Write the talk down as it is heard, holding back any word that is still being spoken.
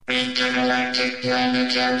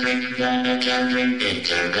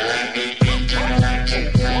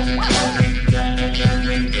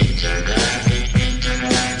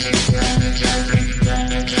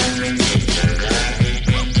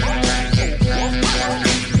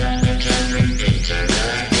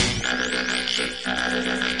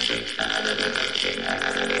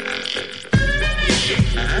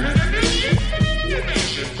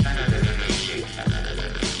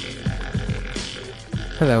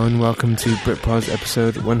Hello and welcome to Britpod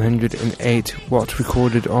episode 108, what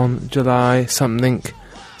recorded on July something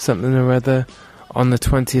or other, on the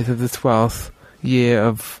 20th of the 12th year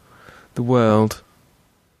of the world.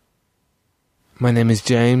 My name is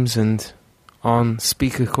James, and on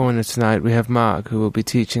Speaker Corner tonight we have Mark, who will be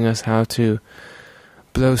teaching us how to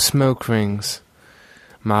blow smoke rings.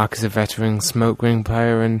 Mark is a veteran smoke ring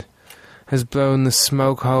player and has blown the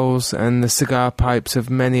smoke holes and the cigar pipes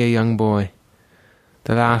of many a young boy.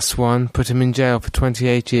 The last one put him in jail for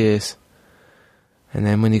 28 years. And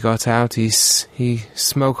then when he got out, he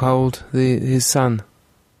smoke-holed his son,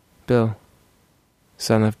 Bill,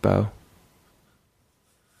 son of Bo.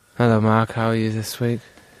 Hello, Mark. How are you this week?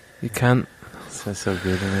 You can't? So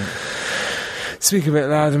good, isn't it? Speak a bit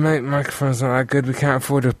louder, mate. Microphone's not that good. We can't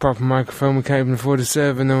afford a proper microphone. We can't even afford a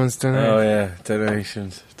server. No one's done it. Oh, yeah.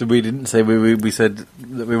 Donations. We didn't say we said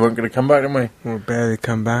that we weren't going to come back, didn't we? We'll barely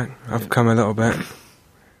come back. I've come a little bit.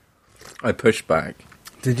 I pushed back.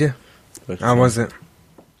 Did you? How was it?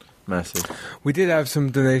 Massive. We did have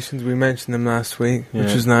some donations. We mentioned them last week,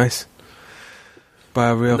 which was nice. By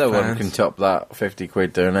a real No fans. one can top that 50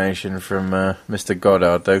 quid donation from Mr.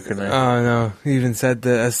 Goddard, though, can they? Oh, no. He even said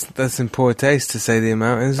that that's in poor taste to say the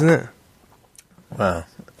amount, isn't it? Wow.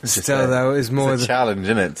 Still, though, it's more... It's a challenge,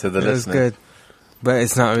 isn't it, to the listeners? It's good. But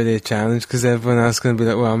it's not really a challenge, because everyone else is going to be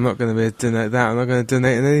like, well, I'm not going to be able to donate that. I'm not going to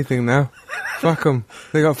donate anything now. Fuck them.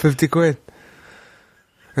 They got 50 quid.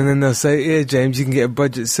 And then they'll say, here, James, you can get a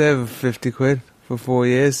budget server for 50 quid for 4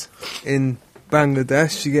 years. In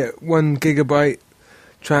Bangladesh, you get 1 gigabyte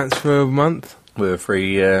transfer a month. With a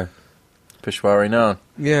free Peshwari naan.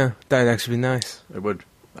 Yeah, that'd actually be nice. It would.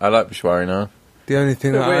 I like Peshwari naan. The only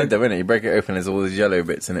thing It's weird, though, isn't it? You break it open, there's all these yellow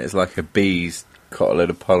bits in it. It's like a bee's caught a load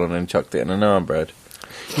of pollen and chucked it in a naan bread.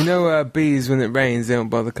 You know, bees, when it rains, they don't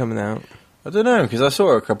bother coming out. I don't know, because I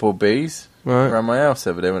saw a couple of bees around my house the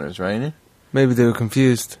other day when it was raining. Maybe they were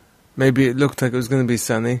confused. Maybe it looked like it was going to be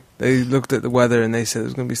sunny. They looked at the weather and they said it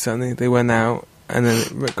was going to be sunny. They went out and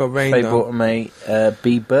then it got rained on. They bought them a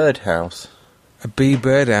bee birdhouse. A bee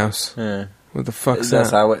birdhouse? Yeah. What the fuck's That's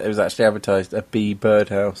that? how it was actually advertised, a bee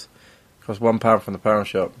birdhouse. Cost £1 from the pound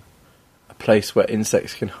shop. A place where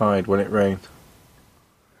insects can hide when it rains.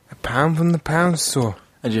 £1 from the pound store?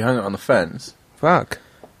 And you hung it on the fence. Fuck.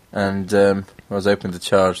 And I was hoping to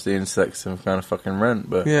charge the insects some kind of fucking rent,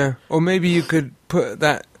 but... Yeah. Or maybe you could put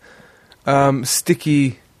that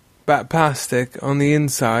sticky back plastic on the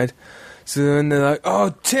inside, so then they're like,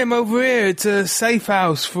 oh, Tim, over here, it's a safe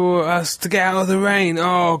house for us to get out of the rain.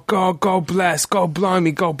 Oh, God bless, God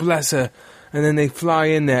blimey, God bless her. And then they fly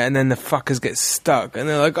in there, and then the fuckers get stuck, and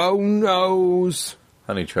they're like, oh, noes.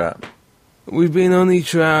 Honey trap. We've been honey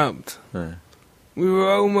trapped. Yeah. We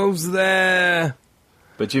were almost there.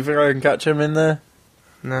 But do you think I can catch them in there?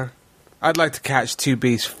 No. I'd like to catch 2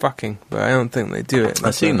 bees fucking, but I don't think they do it.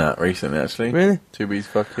 I've seen that recently, actually. Really? 2 bees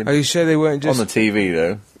fucking. Are you sure they weren't just... On the TV,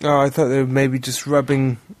 though. Oh, I thought they were maybe just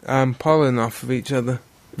rubbing pollen off of each other.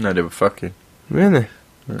 No, they were fucking. Really?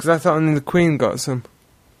 Because I thought only the Queen got some.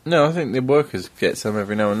 No, I think the workers get some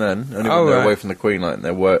every now and then. Only Oh, when they're right. away from the Queen, like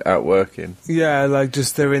they're out working. Yeah, like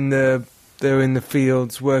just they're in the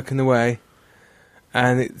fields working away,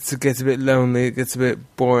 and it gets a bit lonely. It gets a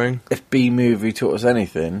bit boring. If Bee Movie taught us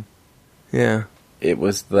anything, Yeah. it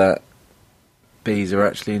was that bees are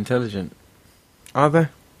actually intelligent. Are they?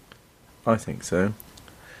 I think so.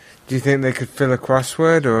 Do you think they could fill a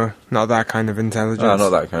crossword, or not that kind of intelligence? Oh, not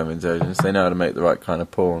that kind of intelligence. They know how to make the right kind of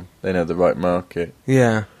porn. They know the right market.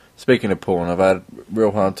 Yeah. Speaking of porn, I've had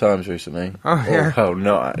real hard times recently. Oh, yeah. Well,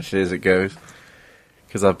 not actually, as it goes.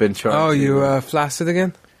 Because I've been trying Oh, to... you flaccid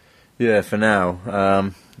again? Yeah, for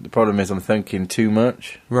now. The problem is I'm thinking too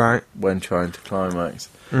much Right. when trying to climax.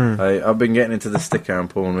 Mm. I've been getting into the stick-down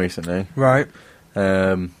porn recently. Right.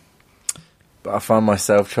 But I find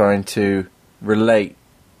myself trying to relate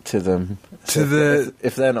to them. To the...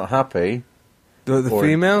 If they're not happy... The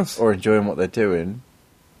females? Or enjoying what they're doing,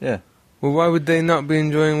 yeah. Well, why would they not be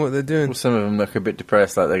enjoying what they're doing? Well, some of them look a bit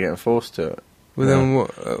depressed, like they're getting forced to it. Well, then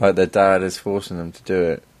what? Like their dad is forcing them to do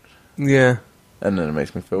it. Yeah. And then it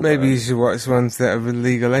makes me feel Maybe bad. you should watch ones that are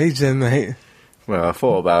legal age then, mate. Well, I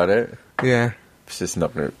thought about it. Yeah. It's just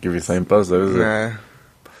not going to give you the same buzz, though, is it? Nah.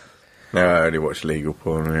 No, I only watch legal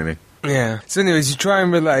porn, really. Yeah. So anyways, you try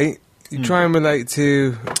and relate. You try and relate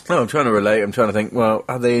to... No, I'm trying to relate. I'm trying to think, well,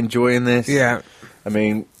 are they enjoying this? Yeah. I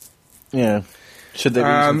mean, yeah. Should they do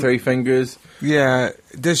some three fingers? Yeah.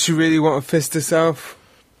 Does she really want to fist herself?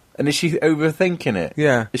 And is she overthinking it?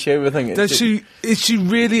 Yeah. Is she overthinking it?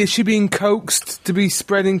 Is she being coaxed to be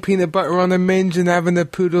spreading peanut butter on her minge and having a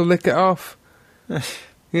poodle lick it off?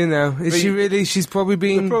 You know, she's probably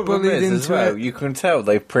being bullied into it. You can tell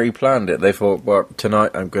they've pre-planned it. They thought, well,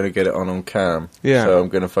 tonight I'm going to get it on cam. Yeah. So I'm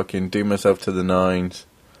going to fucking do myself to the nines.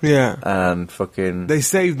 Yeah. And fucking... They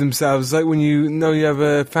saved themselves, like when you know you have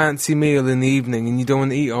a fancy meal in the evening and you don't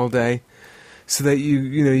want to eat all day, so that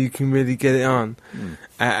you can really get it on.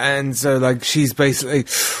 And so, like, she's basically,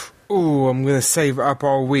 oh, I'm going to save it up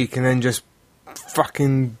all week and then just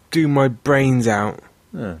fucking do my brains out.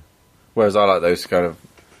 Yeah. Whereas I like those kind of...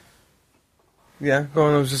 Yeah, go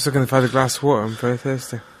on, I was just looking if I had a glass of water, I'm very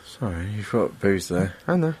thirsty. Sorry, you've got booze there.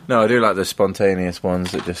 I know. No, I do like the spontaneous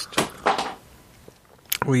ones that just...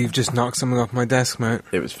 Well, you've just knocked something off my desk, mate.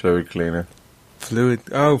 It was fluid cleaner. Fluid.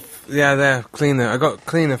 Oh, yeah, there, cleaner. I got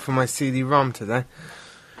cleaner for my CD-ROM today.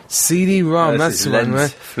 CD-ROM, that's the one, right?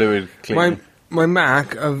 Fluid cleaner. My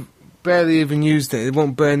Mac, I've barely even used it. It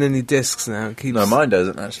won't burn any discs now. It keeps... No, mine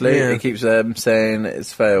doesn't, actually. Yeah. It keeps saying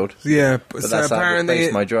it's failed. Yeah, But so that's how I apparently...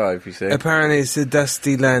 replaced my drive, you see. Apparently it's a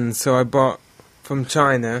dusty lens, so I bought from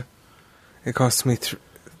China. It cost me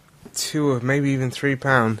 £2 or maybe even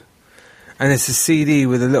 £3. And it's a CD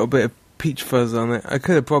with a little bit of peach fuzz on it. I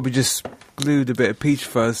could have probably just glued a bit of peach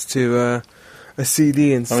fuzz to a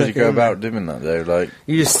CD and How stuck would you it go in about there. doing that, though? Like,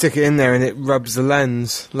 You just stick it in there and it rubs the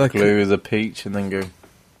lens. Like glue the peach and then go...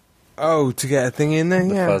 Oh, to get a thing in there?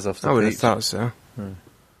 The Yeah. fuzz off the I would have peach. thought so.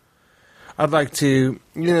 I'd like to...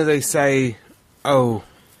 You know, they say, oh,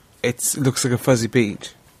 it looks like a fuzzy peach.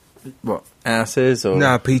 What, asses or...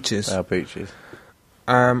 No, peaches. Oh, peaches.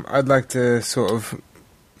 I'd like to sort of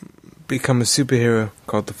become a superhero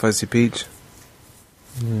called the Fuzzy Peach.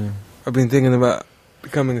 Yeah. I've been thinking about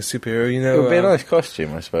becoming a superhero, you know. It would be a nice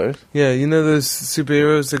costume, I suppose. Yeah, you know those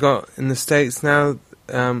superheroes they got in the States now?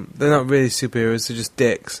 They're not really superheroes, they're just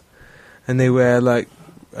dicks. And they wear, like,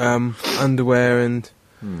 underwear and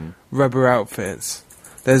rubber outfits.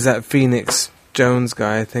 There's that Phoenix Jones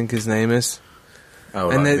guy, I think his name is. Oh,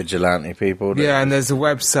 And like they- vigilante people. Yeah, and there's a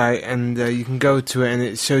website, and you can go to it, and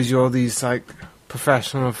it shows you all these, like,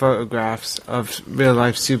 professional photographs of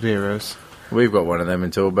real-life superheroes. We've got one of them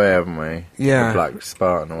in Torbay, haven't we? Yeah. The Black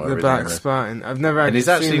Spartan or whatever The his Black name is. Spartan. I've never actually And he's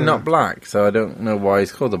actually seen not him, black, so I don't know why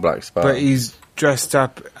he's called the Black Spartan. but he's dressed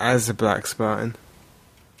up as a Black Spartan.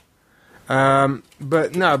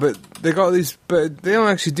 But they got these, but they don't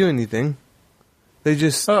actually do anything. They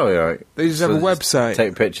just Oh, yeah. Right. they just have a website.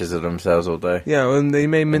 Take pictures of themselves all day. Yeah, and they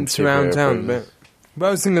may mince around superhero town a poses. bit. But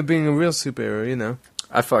I was thinking of being a real superhero, you know.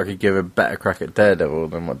 I thought I could give a better crack at Daredevil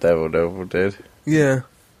than what Daredevil did. Yeah.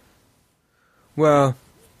 Well,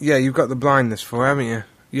 yeah, you've got the blindness for, haven't you?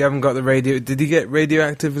 You haven't got the radio... Did he get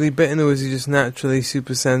radioactively bitten, or was he just naturally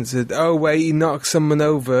super sensitive? Oh, wait, he knocked someone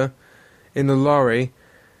over in a lorry,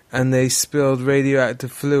 and they spilled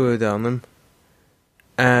radioactive fluid on him,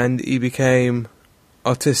 and he became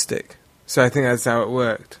autistic. So I think that's how it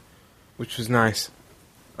worked, which was nice.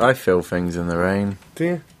 I feel things in the rain. Do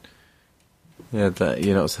you? Yeah, that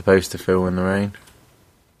you're not supposed to feel in the rain.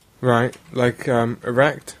 Right, like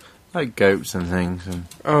erect? Like goats and things. And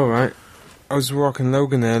Oh, right. I was walking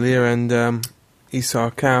Logan earlier, and he saw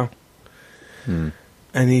a cow. And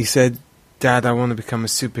he said, Dad, I want to become a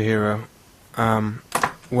superhero.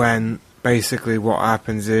 When basically what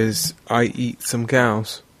happens is I eat some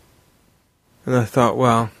cows. And I thought,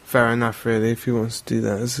 well, fair enough, really, if he wants to do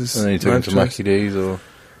that. This is and then you took him to my choice. Mackie D's or...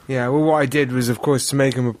 Yeah, well, what I did was, of course, to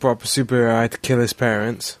make him a proper superhero, I had to kill his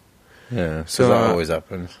parents. Yeah, So, so that always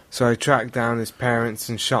happens. So I tracked down his parents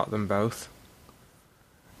and shot them both.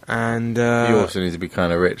 And, You also need to be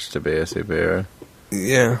kind of rich to be a superhero.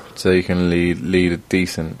 yeah, So you can lead a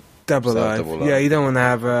decent... double So life. double life. Yeah, you don't want to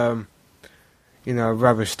have, a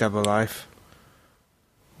rubbish double life.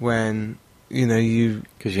 When, you...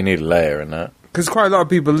 Because you need a layer in that. Because quite a lot of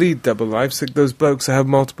people lead double lives, like those blokes that have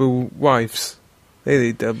multiple wives. They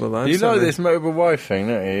lead double lives. You don't like they? this mobile wife thing,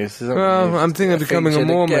 don't you? Well, I'm thinking of becoming a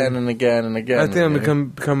Mormon. Again and again and again. I think I'm you know?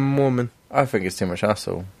 become a Mormon. I think it's too much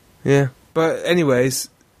hassle. Yeah. But anyways,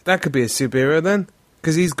 that could be a superhero then.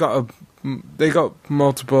 Because they got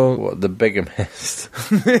multiple... What, the bigamist?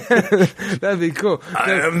 That'd be cool.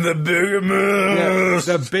 I am the bigamist!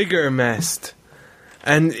 Yeah, the bigger mest.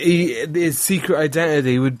 And his secret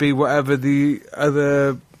identity would be whatever the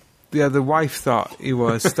other wife thought he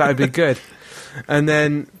was. That'd be good. And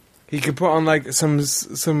then he could put on like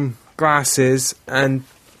some glasses and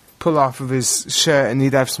pull off of his shirt, and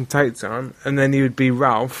he'd have some tights on, and then he would be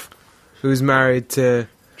Ralph, who's married to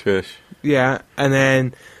Trish. Yeah, and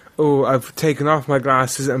then I've taken off my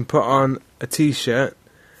glasses and put on a t-shirt,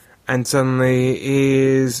 and suddenly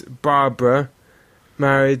he's Barbara,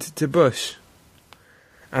 married to Bush,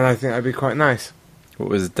 and I think that'd be quite nice. What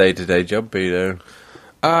was his day-to-day job be though?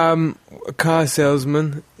 A car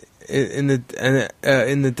salesman in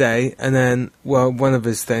the day, and then one of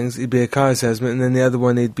his things he'd be a car salesman, and then the other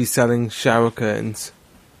one he'd be selling shower curtains.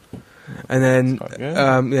 And then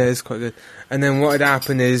it's quite good. And then what would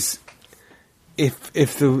happen is, if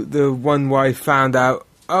the one wife found out,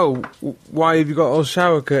 why have you got all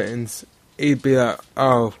shower curtains? He'd be like,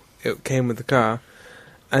 it came with the car.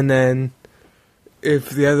 And then if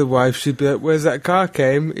the other wife, she'd be like, where's that car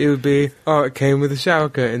came? It would be, it came with the shower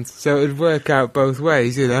curtains. So it would work out both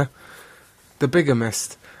ways, you know. The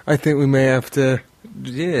bigamist. I think we may have to.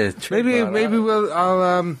 Yeah, maybe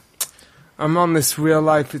I'm on this real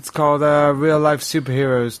life. It's called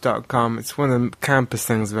reallifesuperheroes.com. It's one of the campus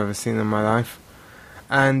things I've ever seen in my life,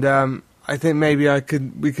 and I think maybe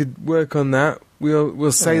we could work on that.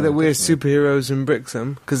 We'll say that we're superheroes in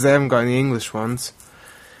Brixham because they haven't got any English ones,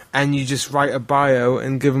 and you just write a bio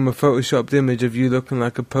and give them a photoshopped image of you looking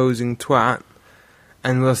like a posing twat,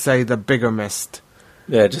 and we'll say the bigamist.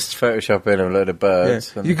 Yeah, just Photoshop in a load of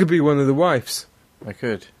birds. Yeah. You could be one of the wives. I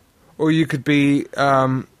could, or you could be.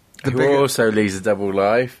 Who also leads a double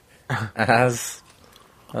life as,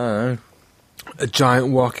 I don't know, a giant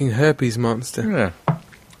walking herpes monster. Yeah.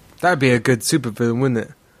 That'd be a good supervillain, wouldn't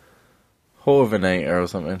it? Horvenator or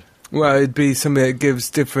something. Well, it'd be something that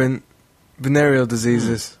gives different venereal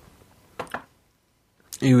diseases.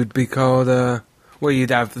 You would be called,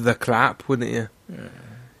 you'd have the clap, wouldn't you? Yeah.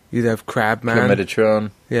 You'd have Crabman.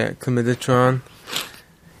 Chlamydatron. Yeah, Chlamydatron.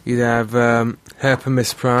 You'd have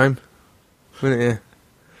Herpemis Prime, wouldn't you?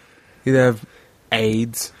 You'd have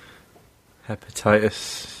AIDS. Hepatitis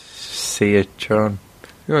C-tron.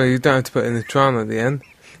 Well, you don't have to put in the tron at the end.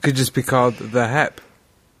 It could just be called the hep.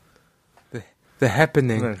 The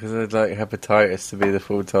happening. No, because I'd like hepatitis to be the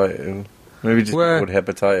full title. Maybe just called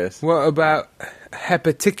hepatitis. What about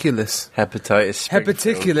hepaticulus? Hepatitis.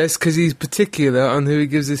 Hepaticulus, because he's particular on who he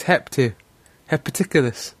gives his hep to.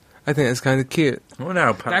 Hepaticulus. I think that's kind of cute. Well,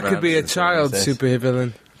 now that could be a child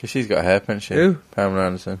supervillain. Because she's got hep, hasn't she? Who? Pamela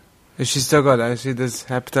Anderson. Has she still got that? She does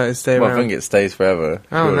hepatitis stay around? I think it stays forever.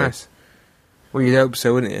 Oh, surely. Nice. Well, you'd hope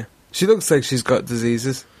so, wouldn't you? She looks like she's got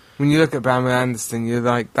diseases. When you look at Pamela Anderson, you're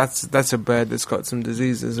like, that's a bird that's got some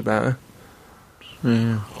diseases about her.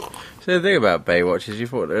 Yeah. So the thing about Baywatch is you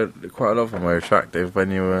thought that quite a lot of them were attractive when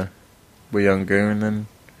you were younger, and then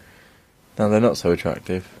now they're not so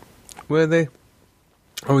attractive. Were they?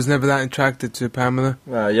 I was never that attracted to Pamela.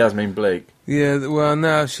 Well, Yasmin Blake. Yeah, well,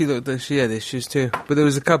 no, she looked like she had issues too. But there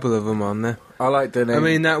was a couple of them on there. I liked her name. I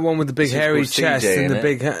mean, that one with the big hairy chest and the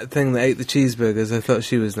big thing that ate the cheeseburgers, I thought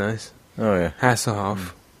she was nice. Oh, yeah.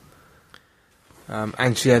 Hasselhoff.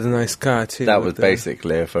 And she had a nice car too. That was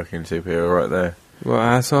basically a fucking superhero right there. What,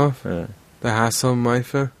 Hasselhoff? Yeah. The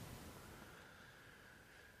Hasselmeifer?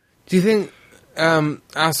 Do you think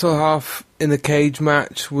Hasselhoff in a cage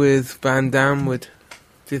match with Van Damme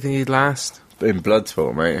do you think he'd last? In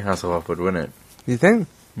Bloodsport, mate, Hasselhoff would win it. You think?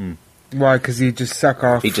 Why? Because he'd just suck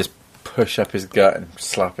off. He'd just push up his gut and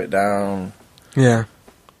slap it down. Yeah.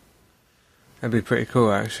 That'd be pretty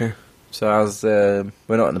cool, actually. So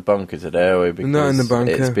we're not in the bunker today, are we? Because we're not in the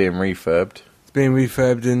bunker. It's being refurbed. It's being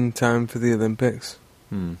refurbed in time for the Olympics.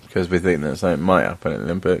 Because we think that something might happen at the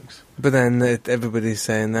Olympics. But then everybody's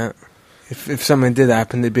saying that. If something did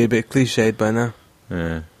happen, it'd be a bit cliched by now.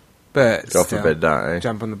 Yeah. But God forbid that, eh?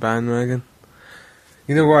 Jump on the bandwagon.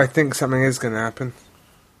 You know what? I think something is going to happen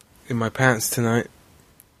in my pants tonight.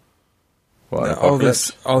 What? All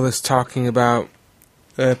this talking about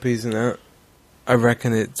herpes and that. I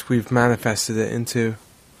reckon we've manifested it into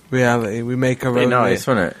reality. We make our own. Nice,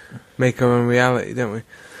 wouldn't it? Make our own reality, don't we?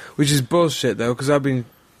 Which is bullshit though, because I've been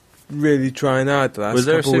really trying hard the last couple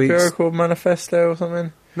of weeks. Was there a superhero called Manifesto or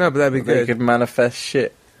something? No, but that'd be good. They could manifest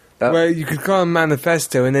shit. Well, you could call him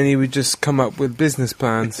Manifesto, and then he would just come up with business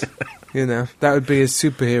plans. You know, that would be a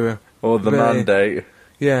superhero. Or the mandate.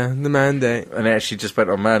 Yeah, the mandate. And he actually just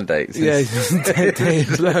went on mandates. Yeah,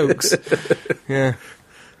 dating blokes. Yeah.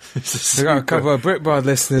 I got a couple of Britbod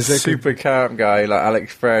listeners. Super camp guy like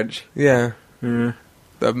Alex French. Yeah.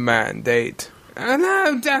 The mandate.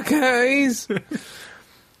 Hello, duckies.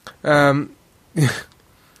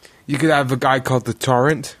 You could have a guy called the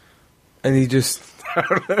Torrent, and he just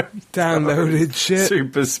downloaded shit.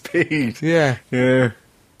 Super speed. Yeah. Yeah.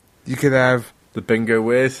 You could have The bingo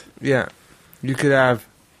whiz. Yeah. You could have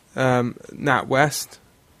NatWest,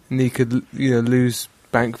 and you could lose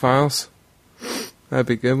bank files. That'd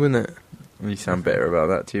be good, wouldn't it? You sound bitter about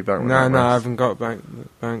that. Do you bank with No, NatWest? I haven't got bank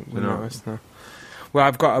with not? NatWest. No. Well,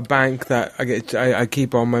 I've got a bank that I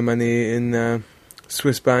keep all my money in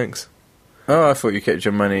Swiss banks. Oh, I thought you kept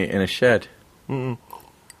your money in a shed. Mm-mm.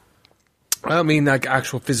 I don't mean like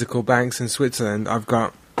actual physical banks in Switzerland. I've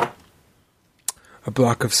got a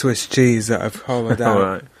block of Swiss cheese that I've hollowed out.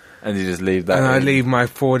 Alright. And you just leave that And I in. leave my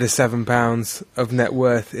 £4 to £7 of net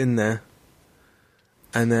worth in there.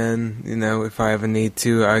 And then, if I ever need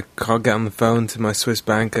to, I'll get on the phone to my Swiss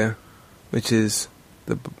banker, which is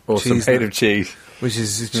the Awesome, cheese made of cheese. which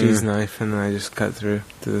is a cheese knife, and then I just cut through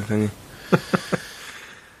to the thingy.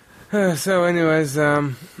 So anyways,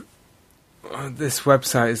 this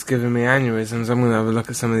website is giving me aneurysms. I'm going to have a look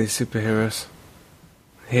at some of these superheroes.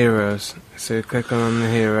 Heroes. So you click on the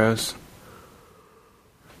heroes.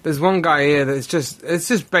 There's one guy here that's it's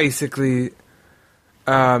just basically,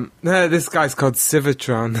 this guy's called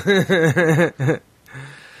Civitron.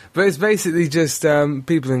 But it's basically just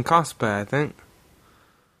people in cosplay, I think.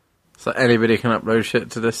 So anybody can upload shit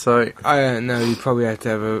to this site? I don't know, you probably have to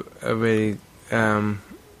have a really,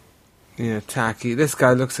 tacky... This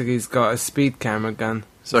guy looks like he's got a speed camera gun.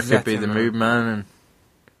 So I could be the Zetan. mood man and...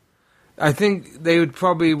 I think they would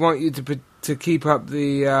probably want you to keep up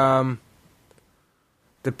the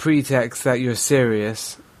pretext that you're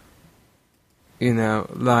serious.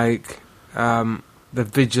 Like the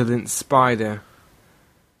Vigilant Spider,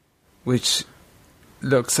 which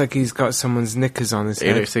looks like he's got someone's knickers on his He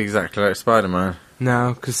head. looks exactly like Spider-Man.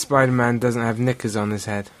 No, because Spider-Man doesn't have knickers on his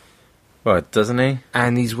head. Well, doesn't he?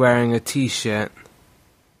 And he's wearing a t-shirt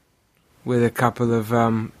with a couple of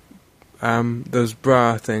those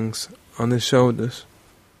bra things on his shoulders.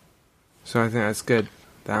 So I think that's good.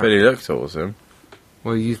 But he looks awesome.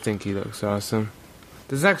 Well, you think he looks awesome.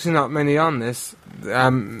 There's actually not many on this. They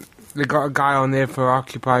got a guy on there for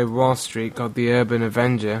Occupy Wall Street called the Urban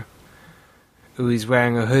Avenger, who is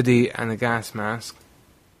wearing a hoodie and a gas mask.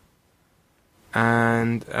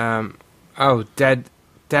 And,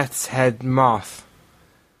 Death's Head Moth.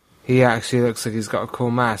 He actually looks like he's got a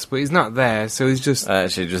cool mask, but he's not there, so he's just...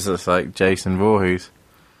 Actually, just looks like Jason Voorhees.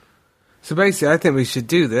 So basically, I think we should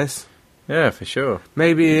do this. Yeah, for sure.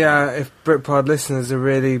 Maybe if Britpod listeners are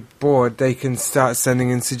really bored, they can start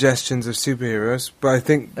sending in suggestions of superheroes. But I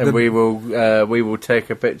think... And we will take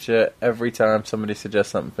a picture every time somebody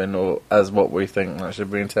suggests something or as what we think that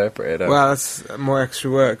should be interpreted as. Well, that's more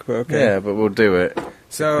extra work, but okay. Yeah, but we'll do it.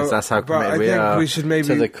 So, Because that's how but committed I we think are we should maybe...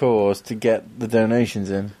 to the cause to get the donations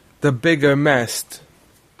in. The Bigger Mest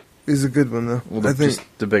is a good one, though. Well, I think... just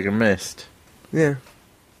the bigger mist. Yeah.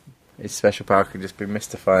 His special power could just be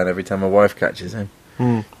mystifying every time a wife catches him.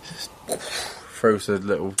 Just throws a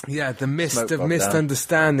little... Yeah, the mist Smoke of bomb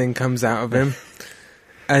misunderstanding comes out of him.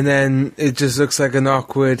 And then it just looks like an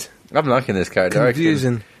awkward I'm liking this character.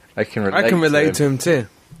 confusion. I can relate I can relate to him. to him too.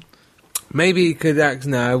 Maybe he could act...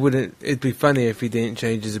 No, I wouldn't... It'd be funny if he didn't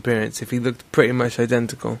change his appearance, if he looked pretty much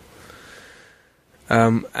identical.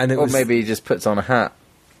 And it Or was... maybe he just puts on a hat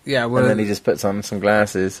Yeah, well... and then he just puts on some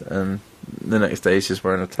glasses and the next day he's just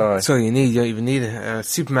wearing a tie. That's all you need. You don't even need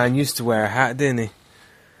Superman used to wear a hat, didn't he?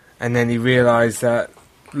 And then he realised that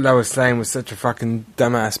Lois Lane was such a fucking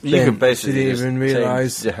dumbass. You can basically didn't just even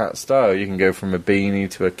realise. change your hat style. You can go from a beanie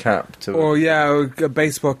to a cap to Or a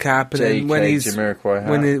baseball cap, and then when Jamiroquai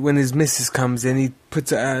hat. when his missus comes in, he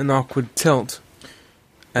puts it at an awkward tilt,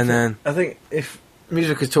 and then I think if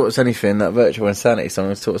music has taught us anything, that Virtual Insanity song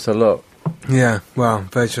has taught us a lot.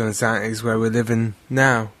 virtual insanity is where we're living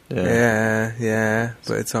now. Yeah,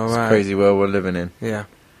 but it's all It's a right. crazy world we're living in. Yeah.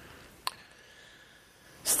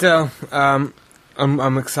 Still, I'm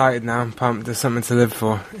excited now. I'm pumped. There's something to live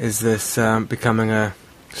for. Is this becoming a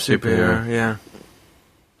superhero? Yeah.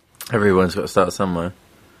 Everyone's got to start somewhere.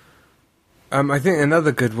 I think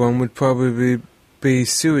another good one would probably be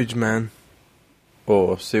Sewage Man.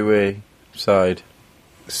 Or Suicide.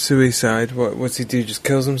 Suicide. What's he do? Just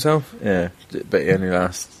kills himself? Yeah, but he only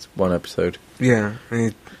lasts one episode. Yeah, and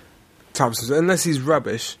he tops himself. Unless he's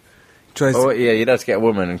rubbish. Tries Oh, to, yeah, you'd have to get a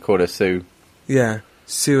woman and call her Sue. yeah,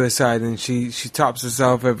 suicide, and she tops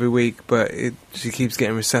herself every week, but she keeps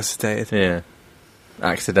getting resuscitated. Yeah.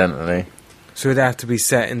 Accidentally. So it'd have to be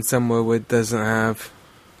set in somewhere where it doesn't have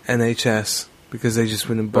NHS, because they just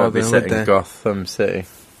wouldn't Well, bother, be would set in they? Gotham City.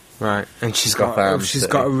 Right, and she's Gotham got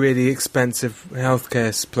City. a really expensive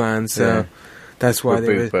healthcare plan, so Yeah. that's why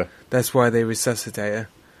With Booper. that's why they resuscitate her.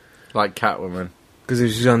 Like Catwoman. Because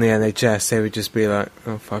if she's on the NHS, they would just be like,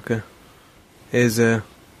 "Oh fuck her, here's a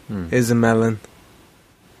melon,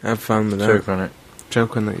 Have fun with that. Joke on it.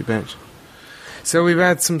 Joke on that, you bitch. So we've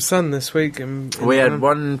had some sun this week. We had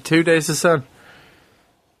 2 days of sun.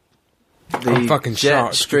 I'm fucking jet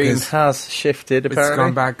shocked stream because has shifted, apparently. It's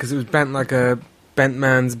gone back because it was bent like a bent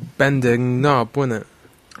man's bending knob, wasn't it?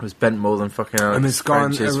 It was bent more than fucking Alex And it's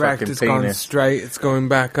gone French's erect, fucking it's gone penis. straight, it's going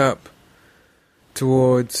back up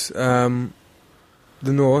towards the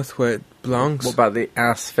north where it belongs. What about the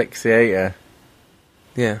asphyxiator?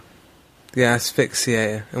 Yeah. The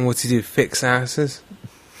asphyxiator. And what does he do? Fix asses?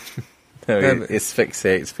 No, Yeah, he but-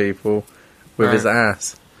 asphyxiates people with Right. his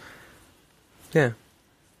ass. Yeah.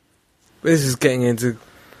 But this is getting into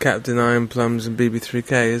Captain Iron Plums and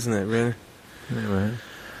BB3K, isn't it, really? Anyway.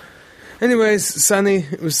 Anyways, sunny.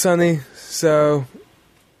 It was sunny, so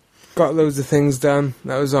got loads of things done.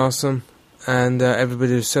 That was awesome. And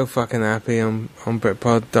everybody was so fucking happy on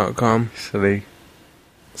Britpod.com. Silly.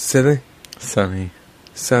 Silly? Sunny.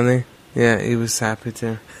 Sunny? Yeah, he was happy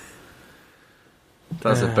too.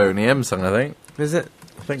 That's a Boney M song, I think. Is it?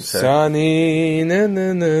 I think so. Sunny, na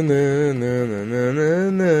na na na na na na na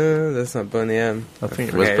na. That's not Boney M. I think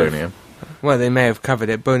it was forget Boney M. Well, they may have covered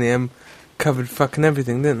it. Boney M covered fucking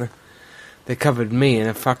everything, didn't they? They covered me in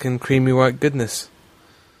a fucking creamy white goodness.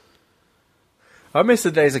 I miss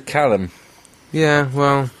the days of Callum. Yeah,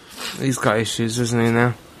 well, he's got issues, doesn't he,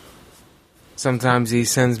 now? Sometimes he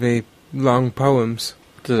sends me long poems.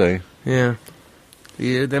 Did Yeah.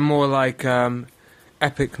 Yeah, they're more like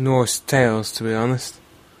epic Norse tales, to be honest.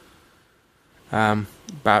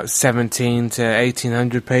 About 17 to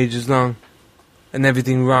 1800 pages long. And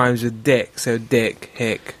everything rhymes with dick, so dick,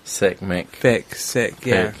 hick, he? Sick, Mick. thick, sick,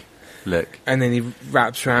 yeah. Pick. Look. And then he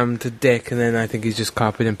wraps around to dick, and then I think he's just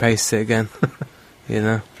copied and pasted it again. You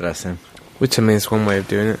know? Bless him. Which, I mean, is one way of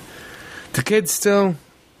doing it. Do kids still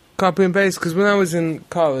copy and paste? Because when I was in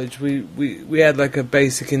college, we had like a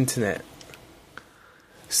basic internet.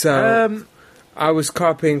 So I was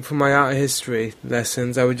copying for my art history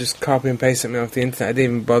lessons. I would just copy and paste something off the internet. I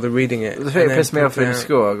didn't even bother reading it. The thing that pissed me off in out.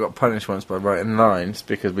 school, I got punished once by writing lines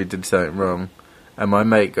because we did something wrong. And my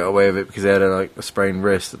mate got away with it because he had a sprained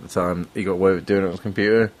wrist at the time. He got away with doing it on his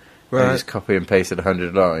computer. And he Right, just copy and pasted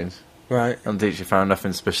 100 lines. right. And the teacher found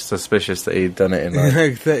nothing suspicious that he'd done it in like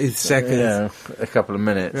Like 30 seconds. yeah, a couple of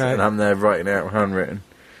minutes. Right. And I'm there writing it out handwritten.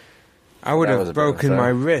 I would That was have a bit broken unfair. my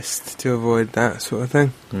wrist to avoid that sort of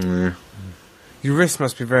thing. Mm. Your wrist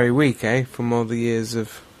must be very weak, eh? From all the years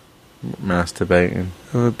of Masturbating.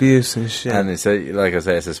 abuse and shit. And it's like I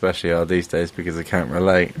say, it's especially hard these days because I can't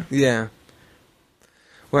relate. Yeah.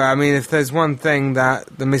 Well, I mean, if there's one thing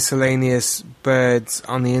that the miscellaneous birds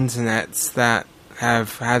on the internet that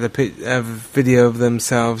have had a video of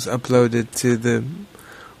themselves uploaded to the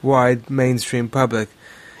wide mainstream public,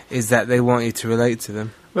 is that they want you to relate to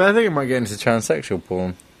them. Well, I think it might get into transsexual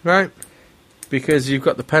porn. Right? Because you've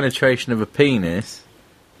got the penetration of a penis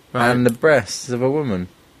and the breasts of a woman.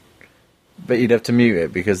 But you'd have to mute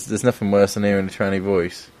it because there's nothing worse than hearing a tranny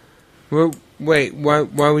voice. Well, wait, why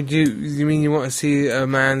would you... You mean you want to see a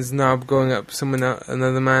man's knob going up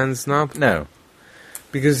another man's knob? No.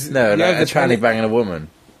 Because... No, yeah, like a the tranny banging a woman.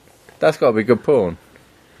 That's got to be good porn.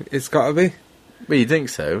 It's got to be. Well, you think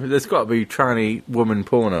so? There's got to be tranny woman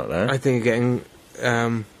porn out there. I think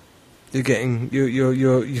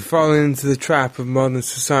you're falling into the trap of modern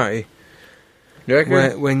society. You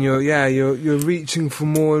reckon? When you're reaching for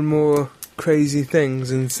more and more crazy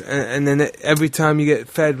things, and then every time you get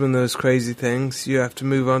fed one of those crazy things, you have to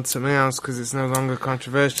move on to something else because it's no longer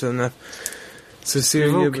controversial enough. So We've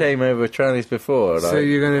soon all you're, came over trannies before, like, so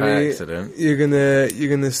you're gonna by be accident. you're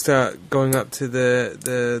gonna start going up to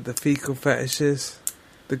the fecal fetishes,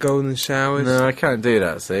 the golden showers. No, I can't do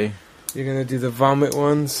that, see? You're gonna do the vomit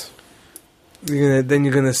ones. You're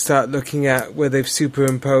gonna start looking at where they've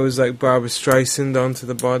superimposed like Barbara Streisand onto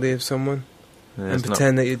the body of someone Yeah, and it's not-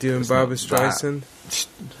 pretend that you're doing it's Barbara not that. Streisand.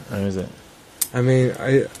 How is it? I mean,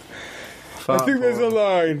 I Fart think there's a porn.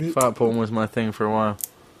 line. Fart porn was my thing for a while.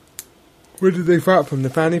 Where did they fart from? The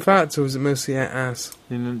fanny farts, or was it mostly ass?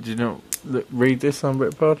 Do you not read this on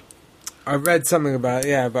Britpod? I read something about it,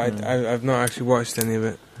 yeah, but I've not actually watched any of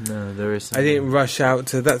it. No, there is. I didn't rush out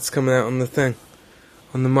to that's coming out on the thing,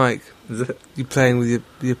 on the mic. Is it? You're playing with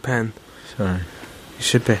your pen. Sorry. You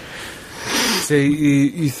should be. So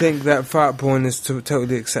you think that fart porn is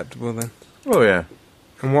totally acceptable then? Oh yeah.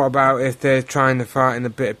 And what about if they're trying to fart and a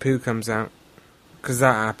bit of poo comes out? Because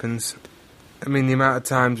that happens. I mean, the amount of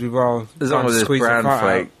times we've all As long gone to as it's squeeze a bran fart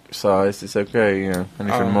flake out. size, it's okay. You know,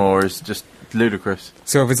 anything Oh. more is just ludicrous.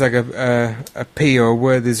 So if it's like a P or a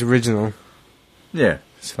Werther's original, Yeah,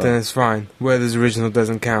 it's then fine. it's fine. Werther's original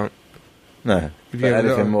doesn't count. No. If But you have a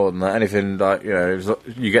anything little- more than that, anything like,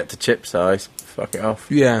 you get to chip size, fuck it off.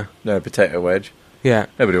 Yeah, No potato wedge. yeah.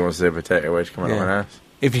 Nobody wants to see a potato wedge come out of Yeah. my house.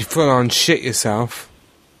 If you full on shit yourself,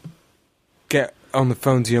 get on the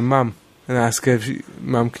phone to your mum and ask her,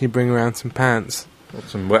 Mum, can you bring around some pants? Or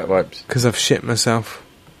some wet wipes. Because I've shit myself.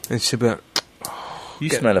 And she'll be like, You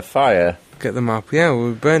Get- smell of fire. get them up. Yeah, we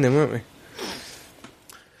were burning, weren't we?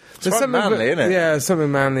 It's quite manly, isn't it? Yeah, there's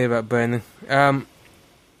something manly about burning.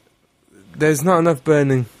 There's not enough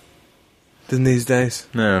burning than these days.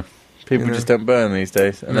 No. People You know. just don't burn these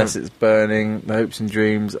days, unless it's burning the hopes and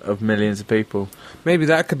dreams of millions of people. Maybe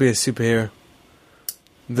that could be a superhero.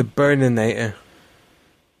 The Burninator.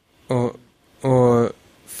 Or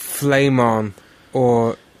Flame On.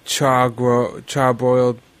 Or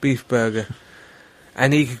Charbroiled Beef Burger.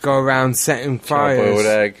 And he could go around setting Boiled fires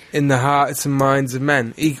egg. in the hearts and minds of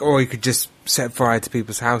men. Or he could just set fire to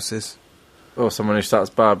people's houses. Or someone who starts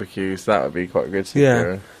barbecues. That would be quite good.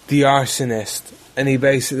 Yeah. The arsonist. And he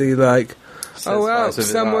basically like, Sets oh well, fires with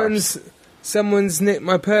his arse. someone's nicked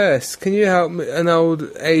my purse. Can you help me? An old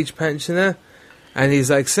age pensioner? And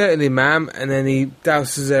he's like, certainly, ma'am. And then he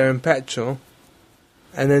douses her in petrol,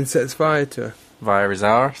 and then sets fire to her. Via his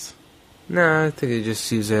arse. No, I think he'd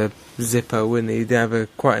just use a Zippo, wouldn't he? He'd have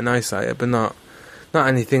quite a nice lighter, but not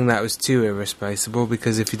anything that was too irresponsible.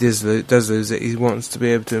 Because if he does lose it, he wants to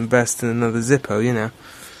be able to invest in another Zippo, you know.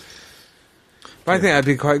 But I think that'd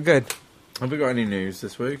be quite good. Have we got any news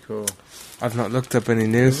this week? Or I've not looked up any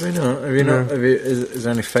news. have we not? Have you No. not? Is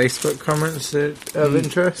there any Facebook comments of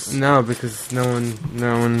interest? No, because no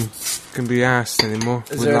one can be asked anymore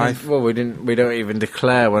Is with there life. any, well, we don't even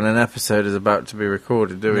declare when an episode is about to be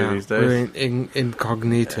recorded, do we, No, these days? we're in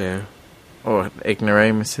incognito. Or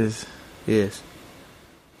ignoramuses. Yes.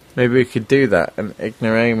 Maybe we could do that. An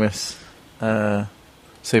ignoramus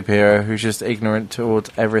superhero who's just ignorant towards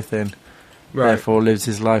everything, Right. therefore lives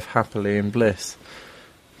his life happily in bliss.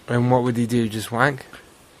 And what would he do? Just wank?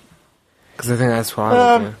 Because I think that's what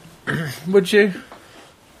I would do. Would you?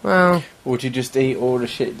 Well, Or would you just eat all the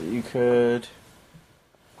shit that you could?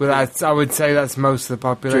 I would say that's most of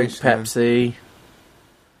the Drink population.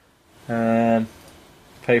 Pepsi.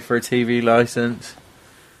 Pay for a TV license,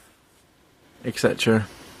 etc.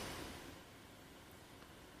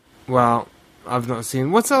 Well, I've not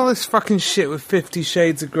seen. What's all this fucking shit with 50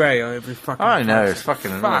 Shades of Grey on every fucking... I know, it's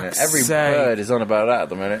fucking annoying. Fuck's Every sake. bird is on about that at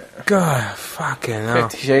the minute. God, fucking hell.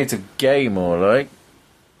 50 Shades of Gay, more like.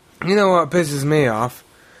 You know what pisses me off?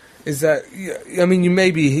 Is that, I mean, you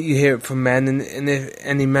hear it from men, and if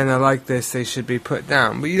any men are like this, they should be put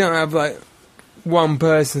down. But you don't have, like, one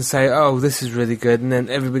person say, oh, this is really good, and then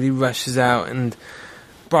everybody rushes out and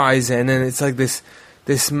buys it, and then it's like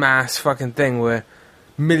this mass fucking thing where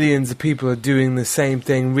millions of people are doing the same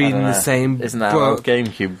thing, reading the same Isn't that how book.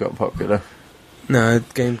 GameCube got popular? No,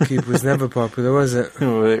 GameCube was never popular, was it?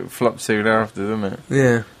 Well, it flopped soon after, didn't it?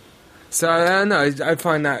 Yeah. So, I don't know, I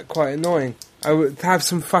find that quite annoying. I would have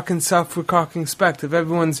some fucking self-recocking respect. If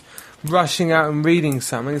everyone's rushing out and reading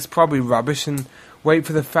something, it's probably rubbish, and wait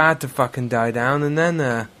for the fad to fucking die down, and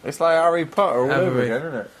then, It's like Harry Potter all Have a over read. again,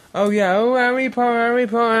 isn't it? oh yeah, oh, Harry Potter, Harry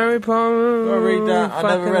Potter, Harry Potter. Go read that. I never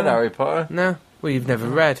Fucking read hell. Harry Potter. No? Well, you've never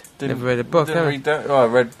read. Didn't- Never read a book, Didn't have you? read that.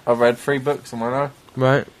 Oh, I read 3 books in my life.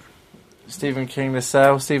 Right. Stephen King, The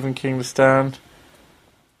Cell, Stephen King, The Stand.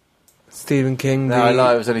 Stephen King, No, I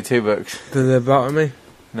lied, it was only 2 books. the lobotomy.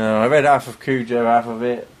 No, I read half of Cujo, half of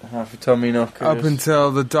it, half of Tommy Knockers. Up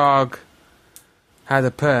until the dog had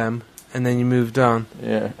a perm, and then you moved on.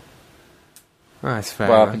 Yeah. Oh, that's fair.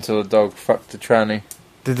 Well, up enough. until the dog fucked a tranny.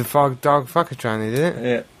 Did the dog fuck a tranny, did it?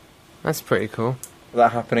 Yeah. That's pretty cool.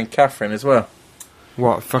 That happened in Catherine as well.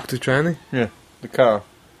 What, fucked a tranny? The car.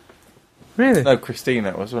 Really? No, Christine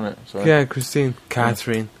that was, wasn't it? Sorry. Yeah, Christine.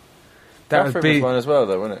 Catherine. That Catherine would be... was one as well,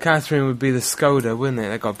 though, wasn't it? Catherine would be the Skoda, wouldn't it?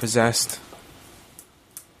 That got possessed.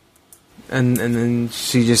 And then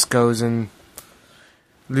she just goes and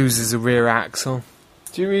loses a rear axle.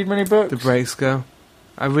 Do you read many books? The brakes go.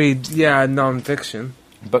 I read, yeah, non-fiction.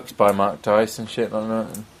 Books by Mark Tyson, shit like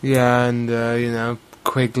that. Yeah, and,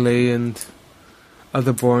 Quigley and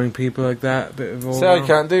other boring people like that. A bit of all. So I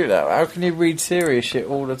can't do that. How can you read serious shit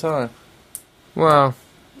all the time? Well,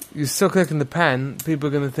 you're still clicking the pen. People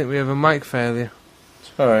are going to think we have a mic failure.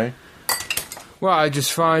 Sorry. Well, I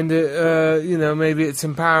just find it, maybe it's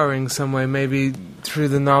empowering some way. Maybe through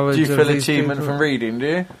the knowledge Do you of feel these achievement people. from reading, do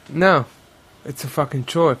you? No. It's a fucking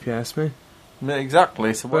chore, if you ask me. Yeah,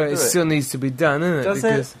 exactly, so But why it do it? still needs to be done, isn't it? Does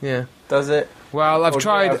because, Yeah. Does it? Well, Or I've do you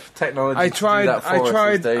tried. have technology I to do tried. that for I us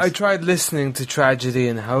tried. these days? I tried listening to Tragedy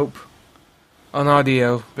and Hope on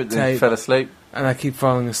audio But then you tape, fell asleep. and I keep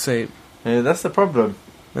falling asleep. Yeah, that's the problem.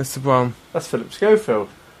 That's the problem. That's Philip Schofield.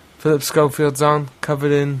 Philip Schofield's on,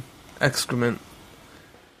 covered in excrement.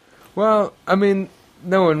 Well, I mean,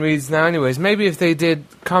 no one reads now anyways. Maybe if they did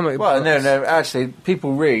comic Well, books. no, actually,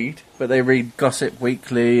 people read, but they read Gossip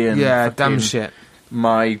Weekly and Yeah, fucking dumb shit.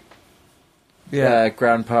 My Yeah.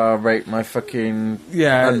 grandpa raped my fucking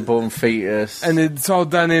Yeah. unborn fetus. And it's all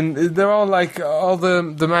done in... They're all like... All the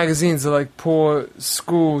magazines are like poor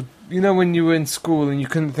school... You know when you were in school and you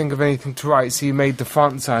couldn't think of anything to write, so you made the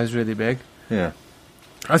font size really big? Yeah.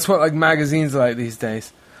 That's what like magazines are like these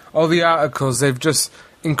days. All the articles, they've just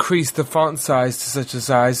increased the font size to such a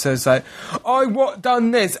size, so it's like, I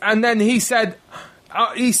done this, and then he said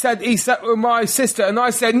with my sister, and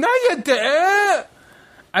I said, no you didn't!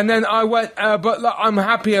 And then I went, but look, I'm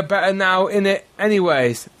happier, better now in it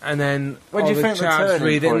anyways. And then What do all you the think the chaps turning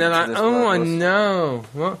read it, and they're point like, to this oh, world I was? know.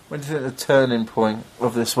 What? What do you think the turning point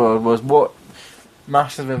of this world was? What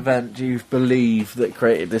massive event do you believe that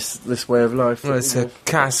created this way of life? Well, it's a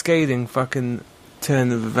cascading fucking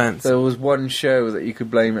turn of events. There was one show that you could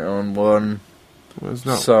blame it on, one There's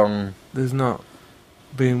not. song, There's not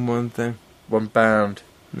been one thing. one band.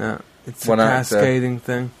 No, it's One a actor. cascading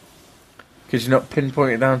thing. Could you not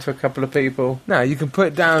pinpoint it down to a couple of people? No, you can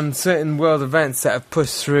put down certain world events that have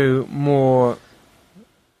pushed through more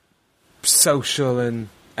social and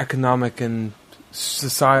economic and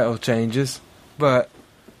societal changes, but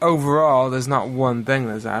overall, there's not one thing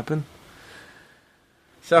that's happened.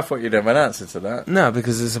 So I thought you'd have an answer to that. No,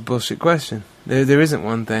 because it's a bullshit question. There isn't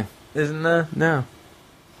one thing. Isn't there? No.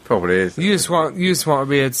 Probably is. You just want to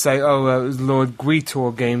be able to say, oh, Lord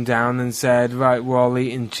Guitor came down and said, right, we're all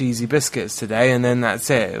eating cheesy biscuits today, and then that's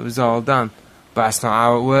it. It was all done. But that's not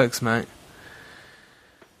how it works, mate.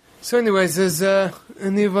 So anyways, there's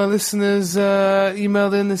any of our listeners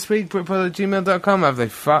emailed in this week, britpod@gmail.com, have they?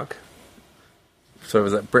 Fuck. So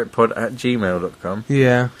was that britpod@gmail.com?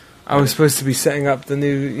 Yeah. I was supposed to be setting up the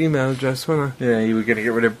new email address, wasn't Yeah, you were going to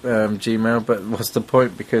get rid of Gmail, but what's the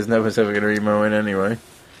point? Because no one's ever going to email in anyway. I?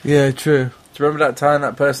 Yeah, true. Do you remember that time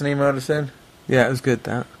that person emailed us in? Yeah, it was good,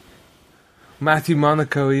 that. Matthew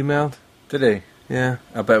Monaco emailed. Did he? Yeah.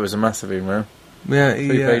 I bet it was a massive email. Yeah, 3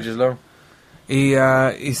 pages long. He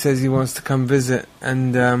says he wants to come visit,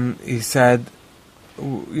 and he said,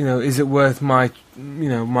 is it worth my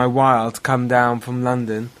while to come down from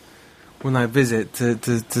London when I visit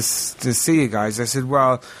to see you guys? I said,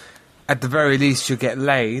 well, at the very least you'll get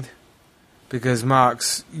laid, because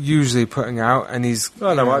Mark's usually putting out, and he's...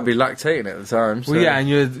 Well, I might be lactating at the time. So. Well, yeah, and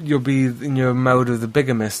you'll be in your mode of the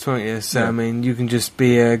bigamist, won't you? So, Yeah. I mean, you can just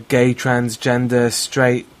be a gay, transgender,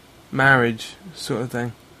 straight marriage sort of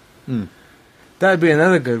thing. Hmm. That'd be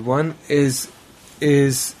another good one, is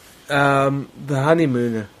the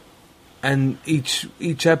honeymooner. And each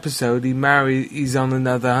episode he's on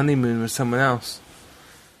another honeymoon with someone else.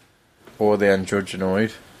 Or the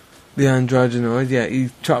androgynoid. The androgynoid, yeah, he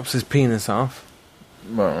chops his penis off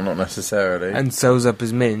Well, not necessarily. and sews up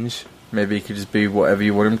his minge. Maybe he could just be whatever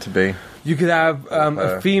you want him to be. You could have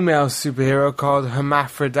a female superhero called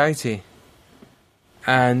Hermaphrodite,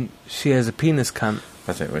 and she has a penis cunt.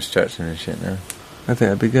 I think we're stretching this shit now. I think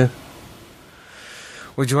that'd be good.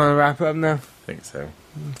 Would you want to wrap it up now I think so.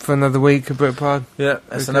 for another week of Britpod? Yeah, that's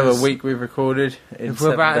Because another week we've recorded. In If we're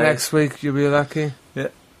 7 back days. next week, you'll be lucky. Yeah.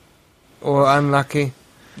 Or unlucky.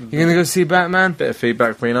 You're gonna go see Batman? Bit of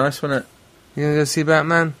feedback would be nice, wouldn't it? You're gonna go see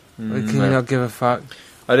Batman? Or can you No. not give a fuck?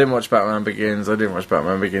 I didn't watch Batman Begins. I didn't watch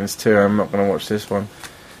Batman Begins 2. I'm not going to watch this one.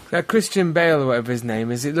 That Christian Bale or whatever his name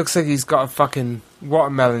is, it looks like he's got a fucking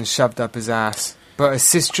watermelon shoved up his ass. But a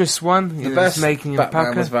citrus one? The You know, best it's making him Batman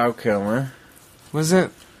pucker? was Val Kilmer. Was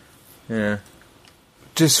it? Yeah.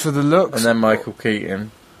 Just for the looks? And then Michael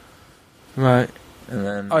Keaton. Right. And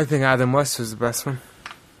then... I think Adam West was the best one.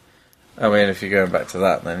 I mean, if you're going back to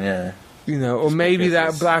that, then yeah. You know, or maybe because that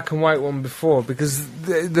it's- black and white one before, because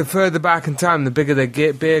the further back in time, the bigger their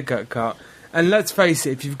beard got cut. And let's face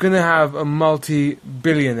it, if you're going to have a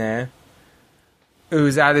multi-billionaire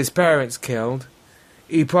who's had his parents killed,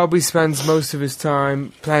 he probably spends most of his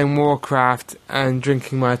time playing Warcraft and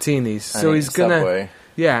drinking martinis. So And he's eating going to... Subway.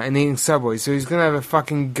 Yeah, and eating Subway. So he's going to have a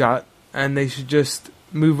fucking gut, and they should just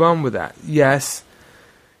move on with that. Yes,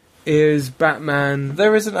 is Batman...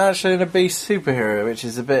 There isn't actually an obese superhero, which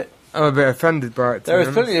is a bit... I'm a bit offended by it. to There be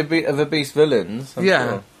is honest. plenty of obese villains. I'm Yeah.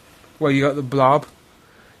 sure. Well, you got the Blob.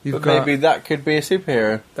 You've But got... maybe that could be a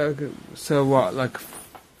superhero. So what, like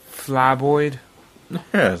Flaboid?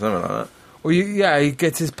 Yeah, something like that. Well, he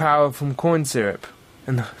gets his power from corn syrup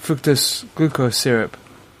and fructose glucose syrup.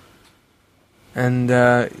 And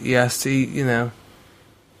he has to eat, And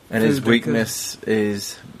his Food weakness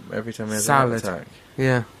is every time he has Salad. a heart attack.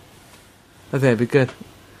 yeah. I think it'd be good.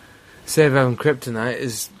 Save having kryptonite,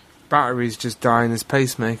 his battery's just dying his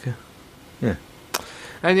pacemaker. Yeah.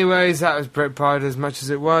 Anyways, that was Britpod as much as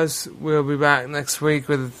it was. We'll be back next week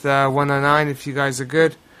with 109 if you guys are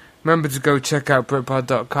good. Remember to go check out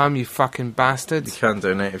Britpod.com, you fucking You bastards. can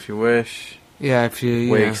donate if you wish. Yeah, if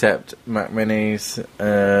you We know, accept Mac Minis,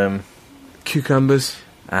 cucumbers,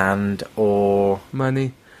 and or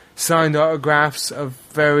money, signed autographs of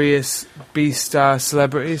various B-star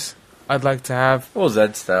celebrities. I'd like to have Z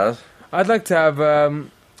stars. I'd like to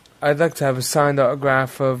have a signed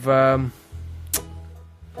autograph of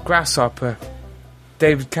Grasshopper,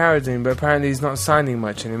 David Carradine, but apparently he's not signing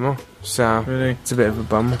much anymore. So Really? it's a bit of a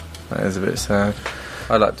bummer. That is a bit sad.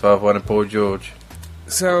 I'd like to have one of Paul George.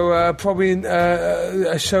 So probably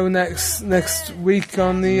a show next week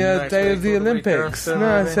on the Next day week of the or the week Olympics. after, No,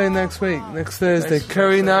 I'd maybe? say next week, next Thursday.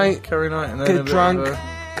 Curry night, Curry night, and then a get bit of drunk, a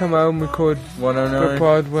come home, record 109.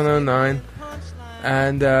 Britpod 109,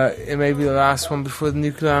 and it may be the last one before the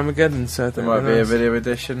nuclear Armageddon. So There might be a video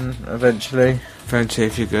edition eventually. Eventually,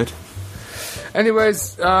 if you're good.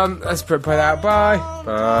 Anyways, that's Britpod out. Bye.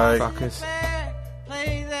 Bye. Fuckers.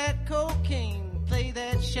 Play that cocaine, play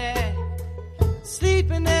that shag.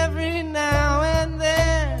 Sleeping every now and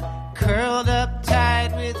then, curled up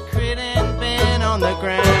tight with Crit and Ben on the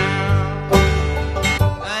ground.